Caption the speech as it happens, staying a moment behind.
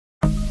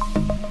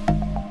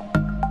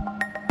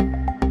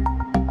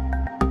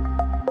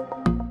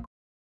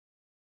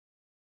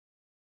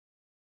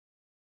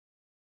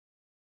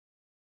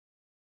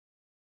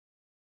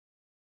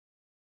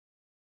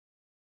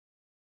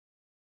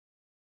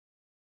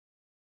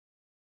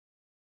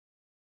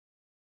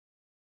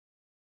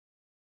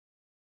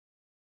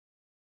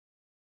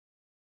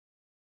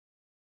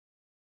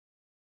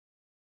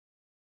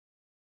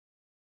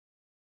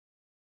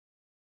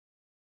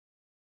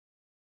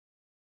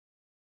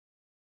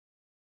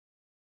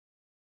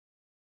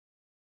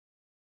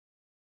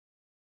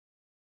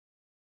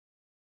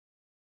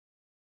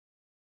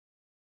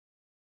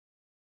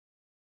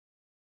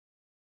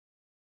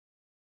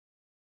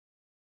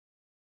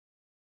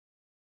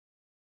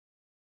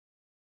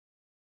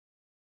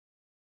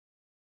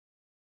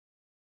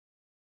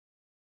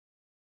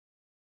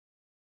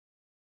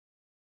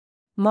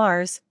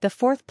Mars, the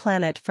fourth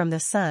planet from the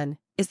Sun,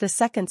 is the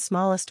second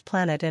smallest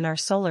planet in our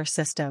solar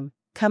system,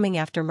 coming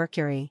after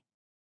Mercury.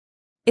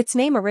 Its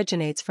name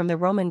originates from the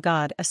Roman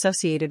god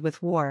associated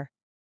with war.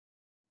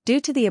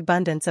 Due to the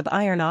abundance of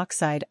iron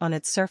oxide on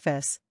its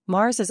surface,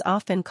 Mars is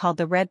often called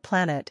the red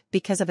planet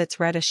because of its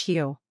reddish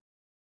hue.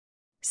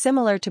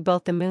 Similar to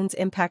both the Moon's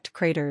impact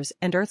craters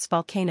and Earth's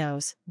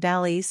volcanoes,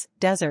 valleys,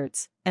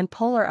 deserts, and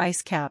polar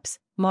ice caps,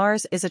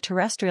 Mars is a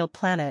terrestrial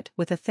planet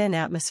with a thin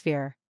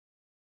atmosphere.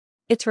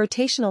 Its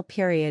rotational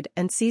period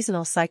and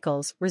seasonal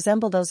cycles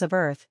resemble those of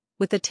Earth,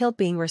 with the tilt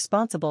being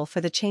responsible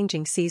for the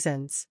changing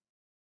seasons.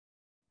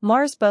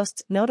 Mars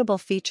boasts notable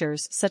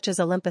features such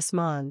as Olympus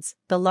Mons,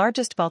 the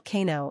largest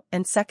volcano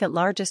and second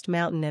largest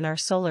mountain in our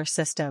solar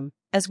system,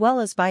 as well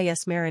as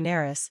Valles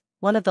Marineris,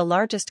 one of the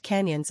largest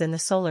canyons in the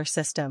solar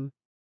system.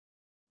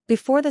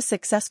 Before the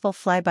successful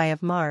flyby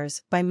of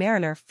Mars by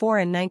Mariner 4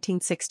 in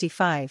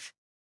 1965,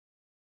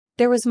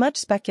 there was much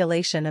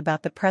speculation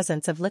about the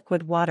presence of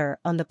liquid water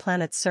on the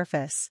planet's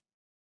surface.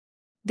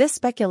 This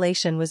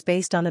speculation was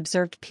based on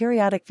observed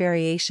periodic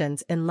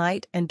variations in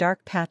light and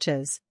dark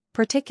patches,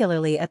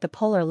 particularly at the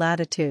polar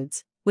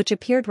latitudes, which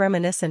appeared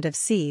reminiscent of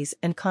seas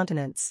and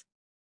continents.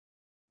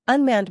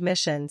 Unmanned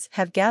missions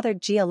have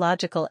gathered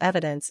geological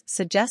evidence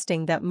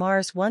suggesting that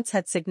Mars once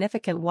had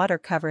significant water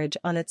coverage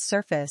on its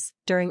surface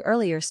during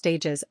earlier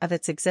stages of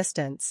its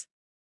existence.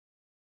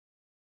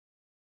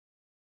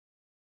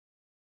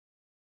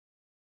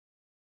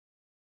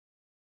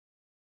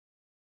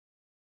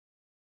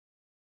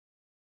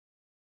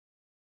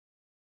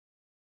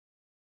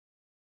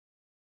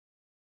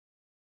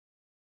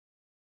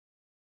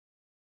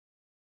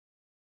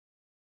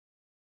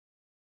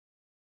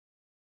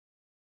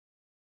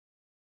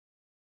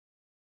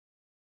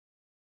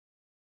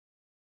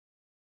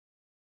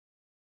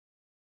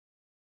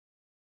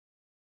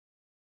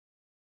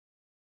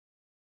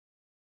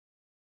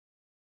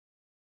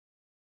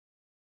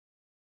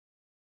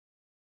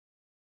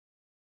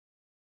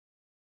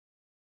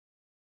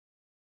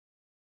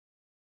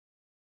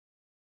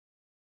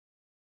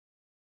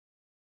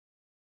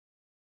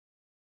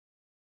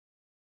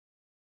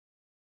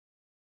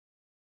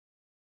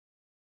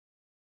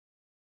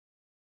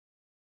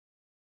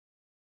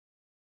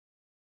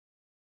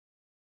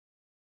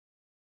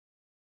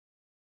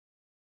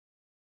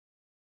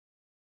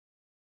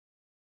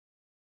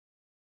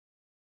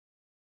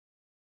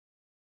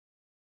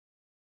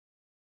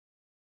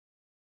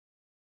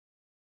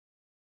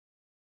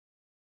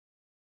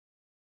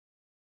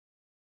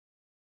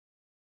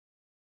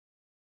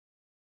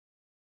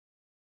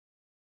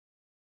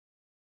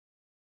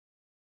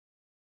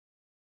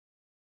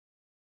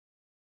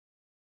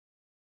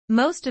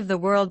 Most of the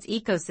world's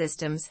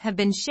ecosystems have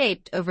been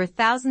shaped over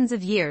thousands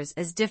of years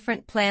as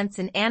different plants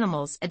and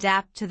animals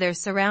adapt to their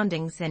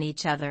surroundings and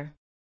each other.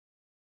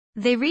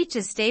 They reach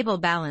a stable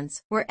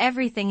balance where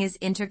everything is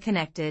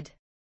interconnected.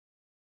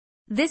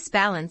 This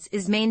balance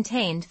is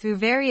maintained through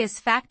various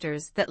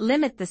factors that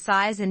limit the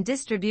size and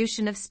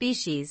distribution of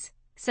species,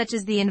 such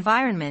as the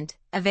environment,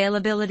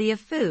 availability of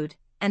food,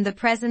 and the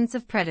presence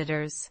of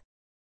predators.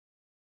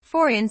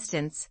 For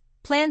instance,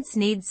 plants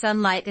need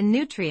sunlight and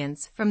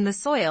nutrients from the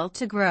soil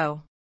to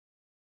grow.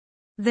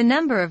 The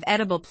number of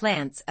edible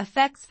plants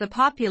affects the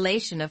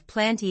population of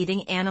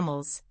plant-eating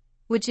animals,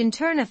 which in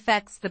turn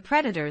affects the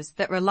predators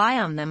that rely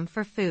on them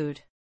for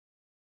food.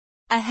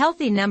 A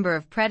healthy number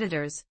of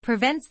predators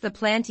prevents the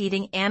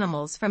plant-eating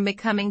animals from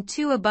becoming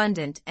too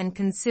abundant and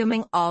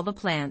consuming all the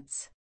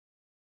plants.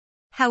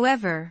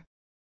 However,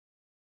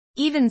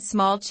 even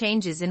small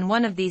changes in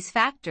one of these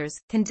factors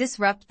can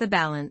disrupt the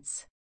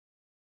balance.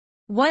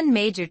 One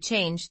major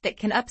change that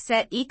can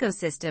upset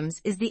ecosystems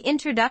is the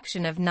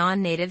introduction of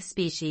non-native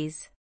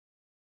species.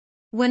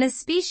 When a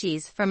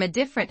species from a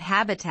different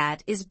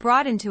habitat is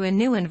brought into a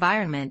new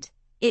environment,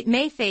 it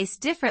may face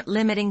different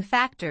limiting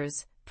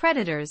factors,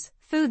 predators,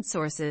 food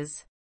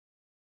sources,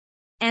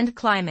 and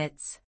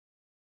climates.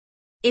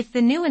 If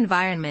the new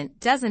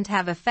environment doesn't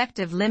have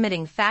effective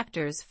limiting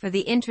factors for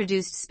the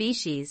introduced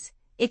species,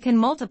 it can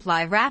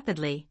multiply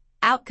rapidly,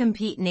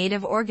 outcompete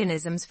native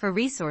organisms for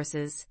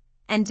resources,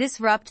 and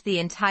disrupt the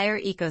entire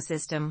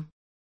ecosystem.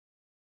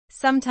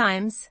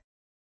 Sometimes,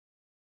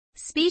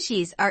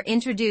 species are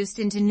introduced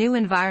into new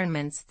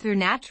environments through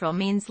natural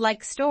means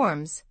like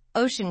storms,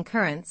 ocean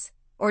currents,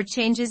 or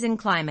changes in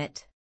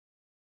climate.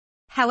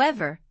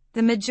 However,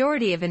 the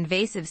majority of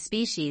invasive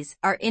species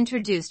are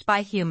introduced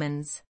by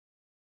humans.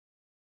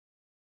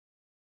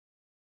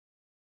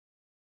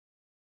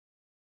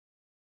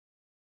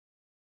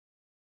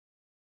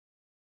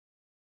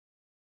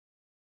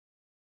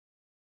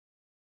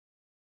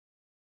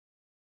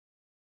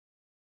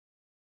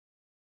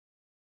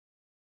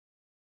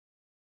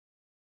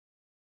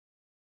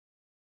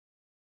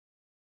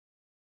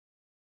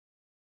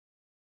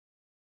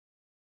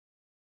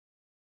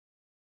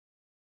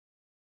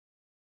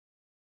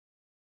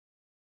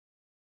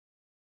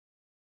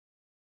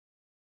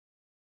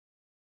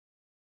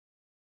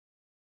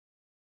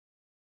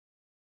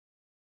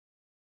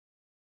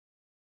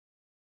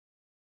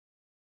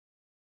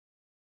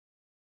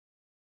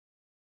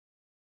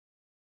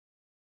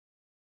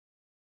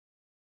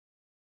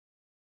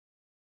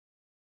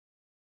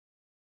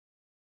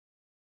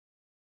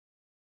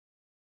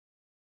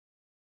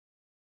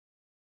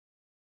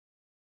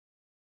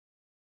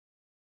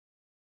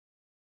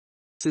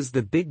 is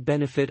the big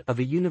benefit of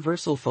a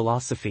universal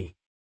philosophy.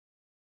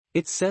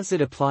 It says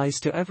it applies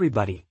to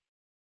everybody.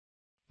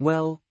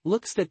 Well,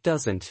 looks that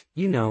doesn't,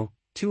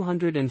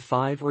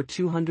 205 or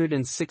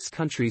 206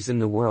 countries in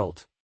the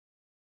world.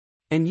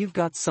 And you've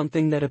got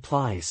something that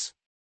applies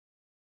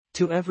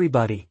to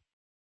everybody.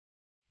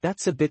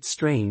 That's a bit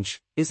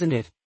strange, isn't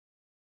it?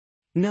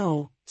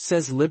 No,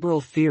 says liberal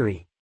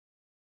theory.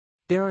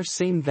 There are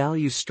same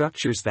value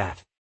structures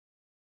that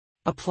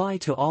apply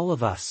to all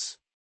of us.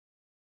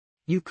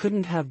 You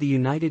couldn't have the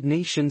United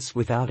Nations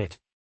without it.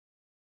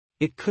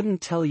 It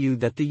couldn't tell you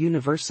that the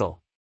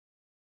Universal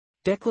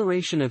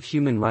Declaration of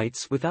Human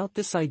Rights without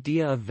this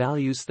idea of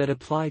values that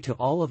apply to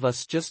all of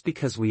us just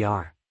because we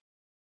are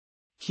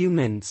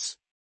humans.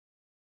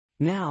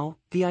 Now,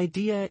 the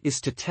idea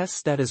is to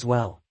test that as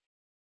well.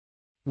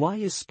 Why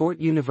is sport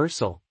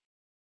universal?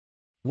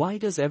 Why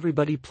does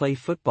everybody play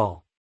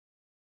football?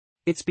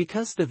 It's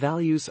because the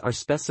values are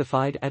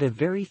specified at a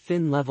very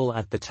thin level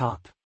at the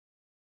top.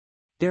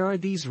 There are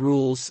these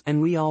rules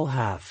and we all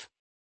have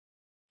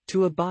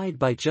to abide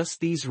by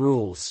just these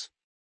rules.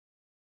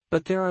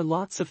 But there are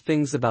lots of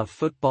things about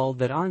football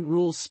that aren't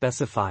rules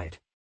specified.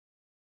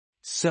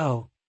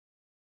 So,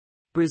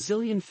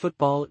 Brazilian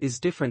football is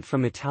different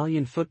from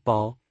Italian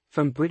football,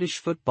 from British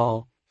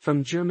football,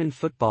 from German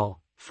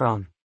football,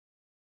 from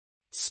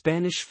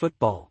Spanish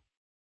football.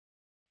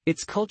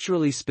 It's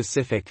culturally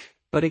specific,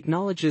 but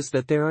acknowledges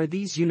that there are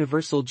these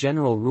universal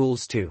general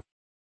rules to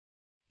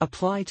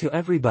apply to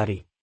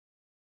everybody.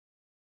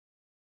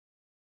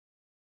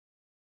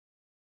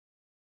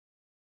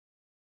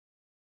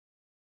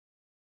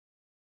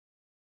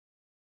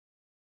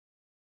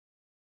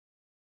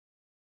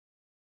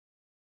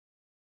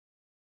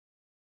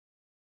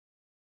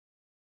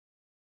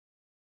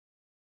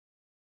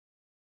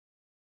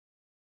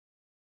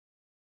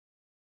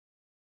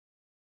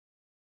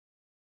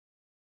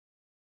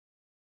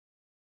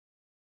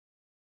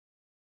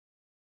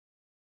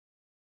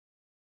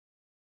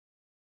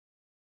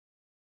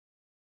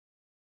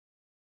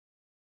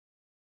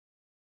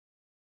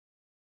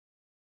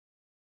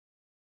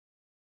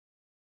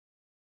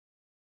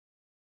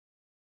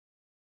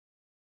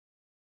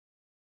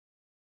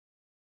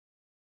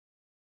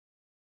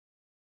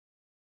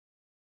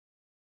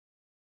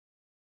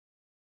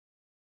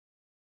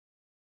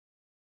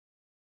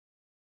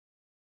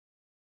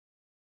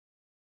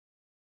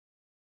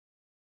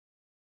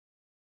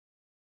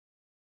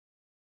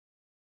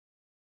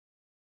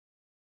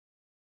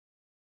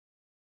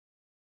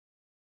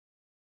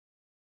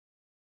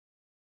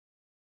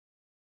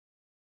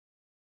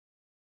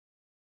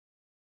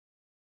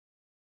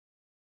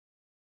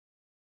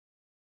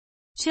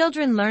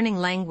 Children learning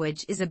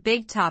language is a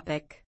big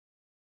topic.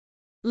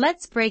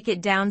 Let's break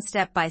it down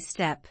step by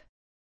step.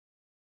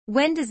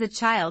 When does a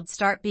child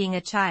start being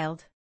a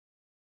child?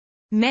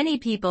 Many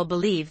people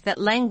believe that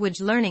language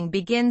learning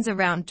begins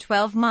around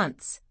 12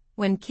 months,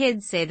 when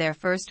kids say their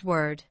first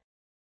word.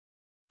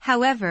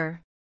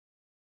 However,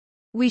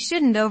 we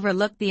shouldn't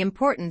overlook the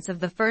importance of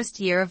the first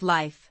year of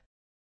life.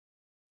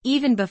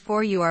 Even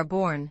before you are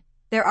born,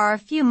 there are a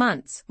few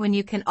months when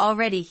you can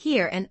already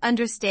hear and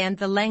understand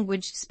the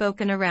language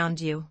spoken around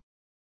you.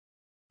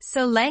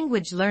 So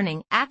language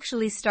learning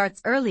actually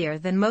starts earlier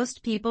than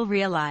most people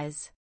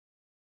realize.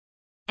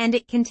 And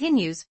it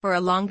continues for a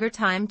longer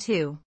time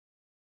too.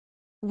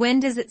 When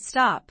does it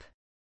stop?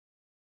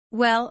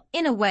 Well,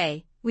 in a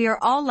way, we are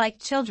all like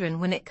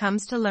children when it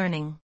comes to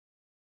learning.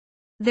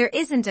 There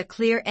isn't a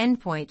clear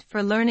endpoint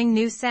for learning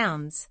new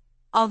sounds,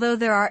 although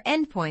there are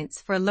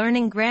endpoints for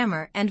learning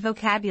grammar and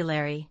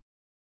vocabulary.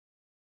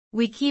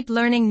 We keep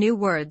learning new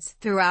words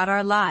throughout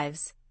our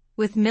lives,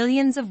 with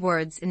millions of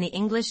words in the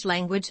English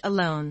language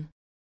alone.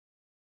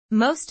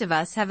 Most of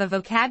us have a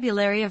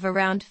vocabulary of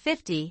around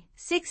 50,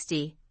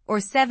 60,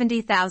 or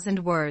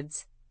 70,000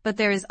 words, but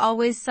there is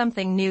always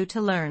something new to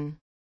learn.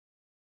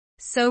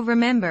 So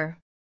remember,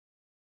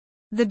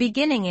 the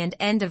beginning and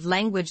end of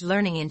language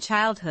learning in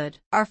childhood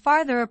are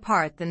farther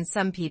apart than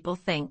some people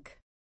think.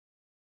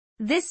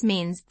 This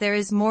means there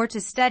is more to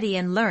study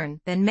and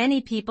learn than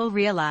many people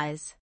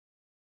realize.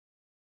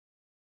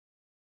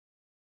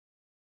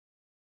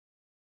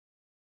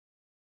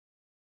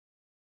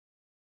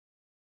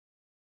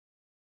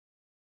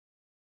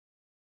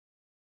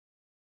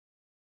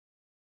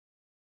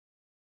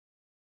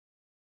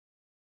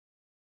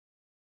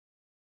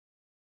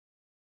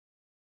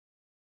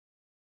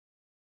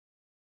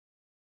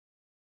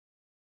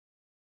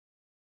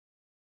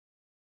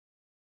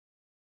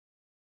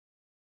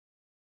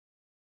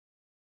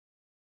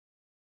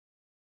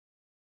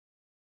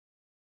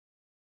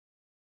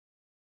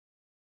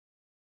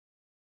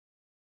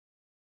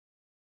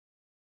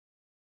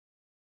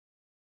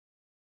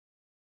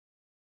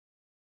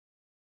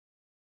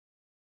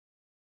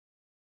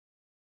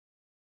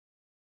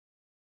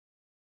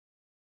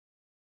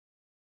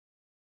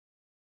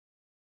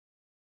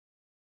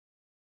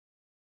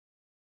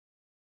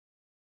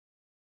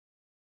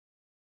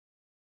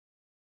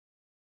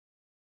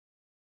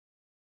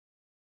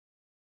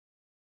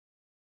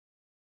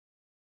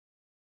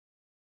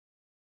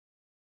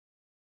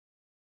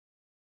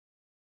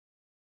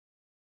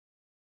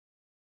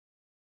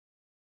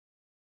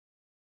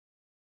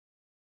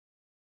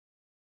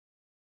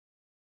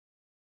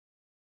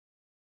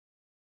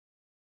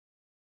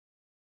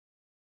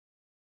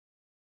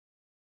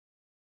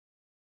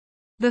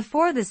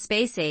 Before the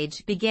space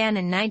age began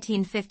in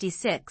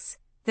 1956,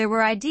 there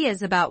were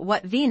ideas about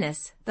what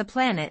Venus, the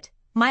planet,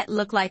 might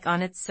look like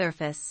on its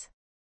surface.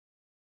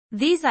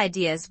 These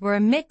ideas were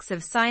a mix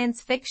of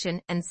science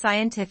fiction and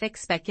scientific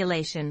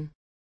speculation.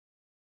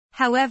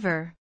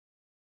 However,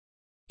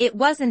 it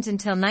wasn't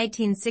until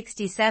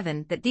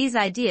 1967 that these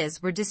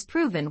ideas were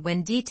disproven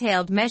when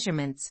detailed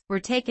measurements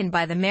were taken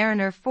by the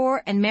Mariner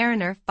 4 and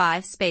Mariner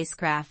 5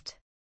 spacecraft.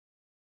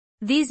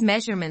 These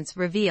measurements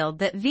revealed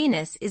that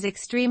Venus is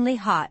extremely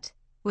hot,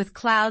 with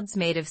clouds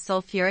made of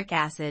sulfuric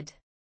acid.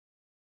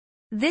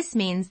 This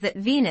means that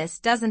Venus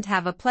doesn't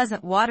have a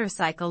pleasant water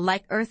cycle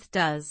like Earth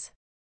does.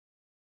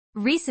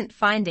 Recent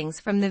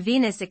findings from the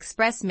Venus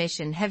Express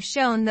mission have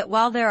shown that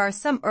while there are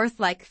some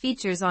Earth-like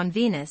features on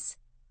Venus,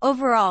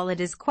 overall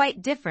it is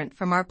quite different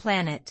from our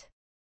planet.